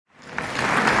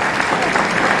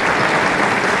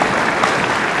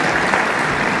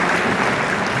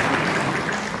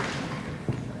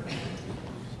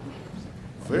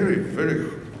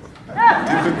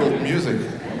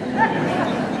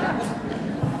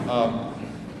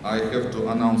I have to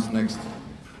announce next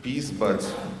piece, but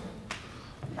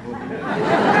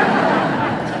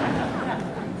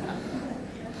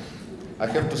I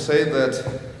have to say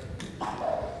that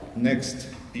next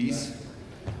piece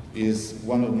is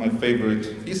one of my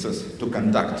favorite pieces to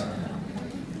conduct.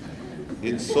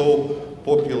 It's so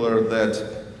popular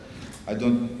that I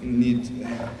don't need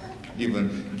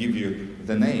even give you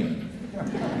the name.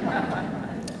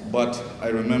 But I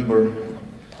remember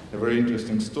a very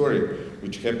interesting story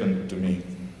which happened to me.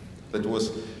 That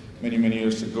was many, many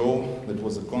years ago. That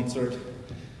was a concert,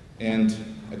 and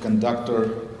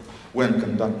when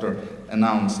conductor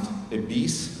announced a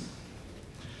piece,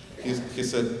 he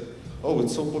said, "Oh,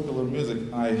 it's so popular music,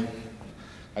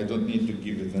 I don't need to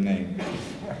give you the name."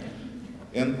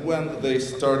 And when they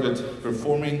started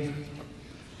performing,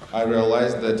 I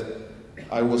realized that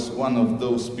I was one of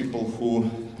those people who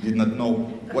did not know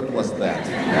what was that.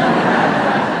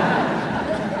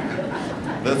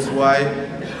 That's why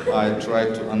I try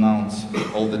to announce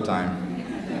all the time.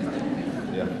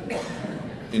 Yeah.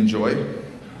 Enjoy.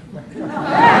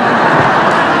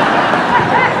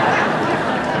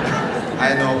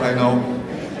 I know.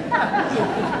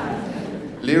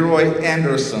 Leroy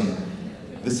Anderson,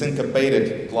 the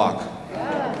Syncopated clock.